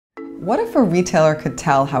What if a retailer could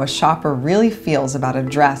tell how a shopper really feels about a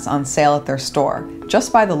dress on sale at their store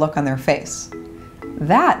just by the look on their face?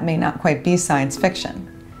 That may not quite be science fiction.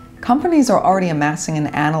 Companies are already amassing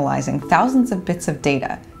and analyzing thousands of bits of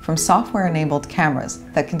data from software-enabled cameras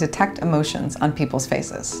that can detect emotions on people's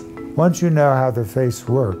faces. Once you know how the face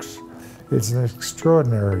works, it's an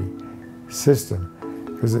extraordinary system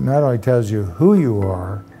because it not only tells you who you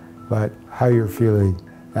are, but how you're feeling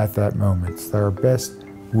at that moment. It's our best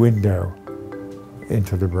window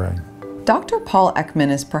into the brain. Dr. Paul Ekman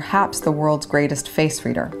is perhaps the world's greatest face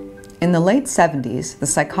reader. In the late 70s, the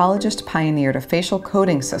psychologist pioneered a facial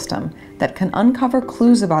coding system that can uncover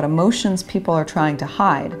clues about emotions people are trying to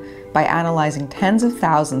hide by analyzing tens of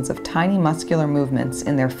thousands of tiny muscular movements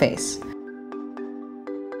in their face.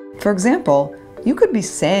 For example, you could be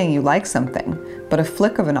saying you like something, but a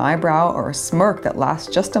flick of an eyebrow or a smirk that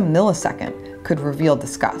lasts just a millisecond could reveal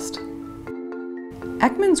disgust.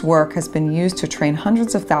 Ekman's work has been used to train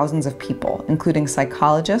hundreds of thousands of people, including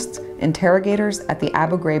psychologists, interrogators at the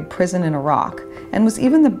Abu Ghraib prison in Iraq, and was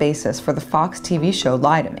even the basis for the Fox TV show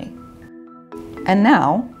Lie to Me. And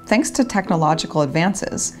now, thanks to technological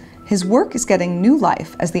advances, his work is getting new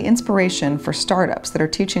life as the inspiration for startups that are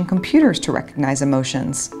teaching computers to recognize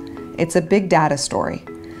emotions. It's a big data story.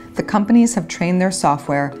 The companies have trained their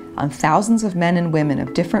software on thousands of men and women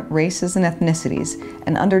of different races and ethnicities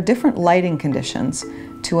and under different lighting conditions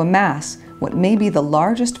to amass what may be the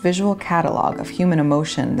largest visual catalog of human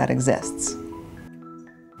emotion that exists.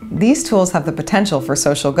 These tools have the potential for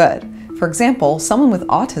social good. For example, someone with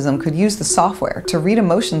autism could use the software to read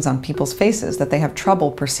emotions on people's faces that they have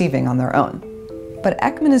trouble perceiving on their own. But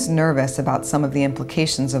Ekman is nervous about some of the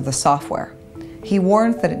implications of the software. He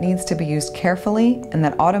warns that it needs to be used carefully and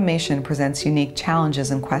that automation presents unique challenges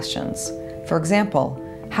and questions. For example,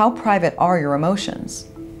 how private are your emotions?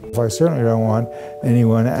 I certainly don't want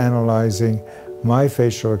anyone analyzing my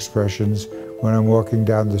facial expressions when I'm walking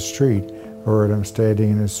down the street or when I'm standing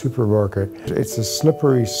in a supermarket. It's a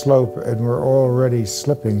slippery slope, and we're already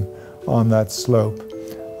slipping on that slope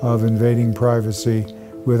of invading privacy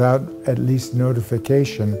without at least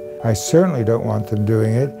notification. I certainly don't want them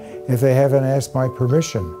doing it if they haven't asked my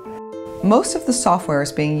permission. Most of the software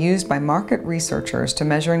is being used by market researchers to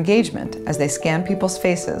measure engagement as they scan people's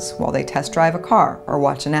faces while they test drive a car or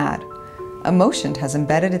watch an ad. Emotient has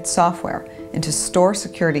embedded its software into store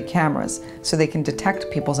security cameras so they can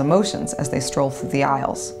detect people's emotions as they stroll through the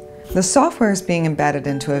aisles. The software is being embedded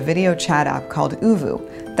into a video chat app called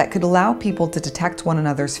Uvu that could allow people to detect one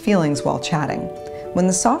another's feelings while chatting. When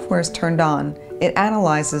the software is turned on, it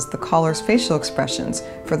analyzes the caller's facial expressions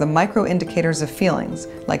for the micro-indicators of feelings,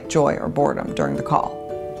 like joy or boredom, during the call.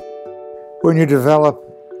 When you develop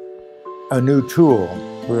a new tool,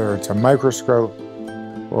 whether it's a microscope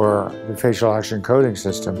or the facial action coding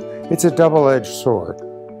system, it's a double-edged sword.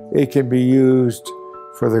 It can be used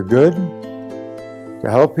for the good, to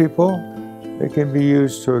help people. It can be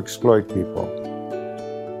used to exploit people.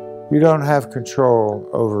 You don't have control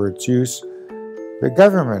over its use. The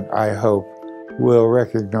government, I hope, will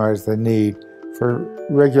recognize the need for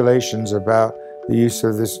regulations about the use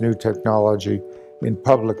of this new technology in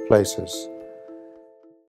public places.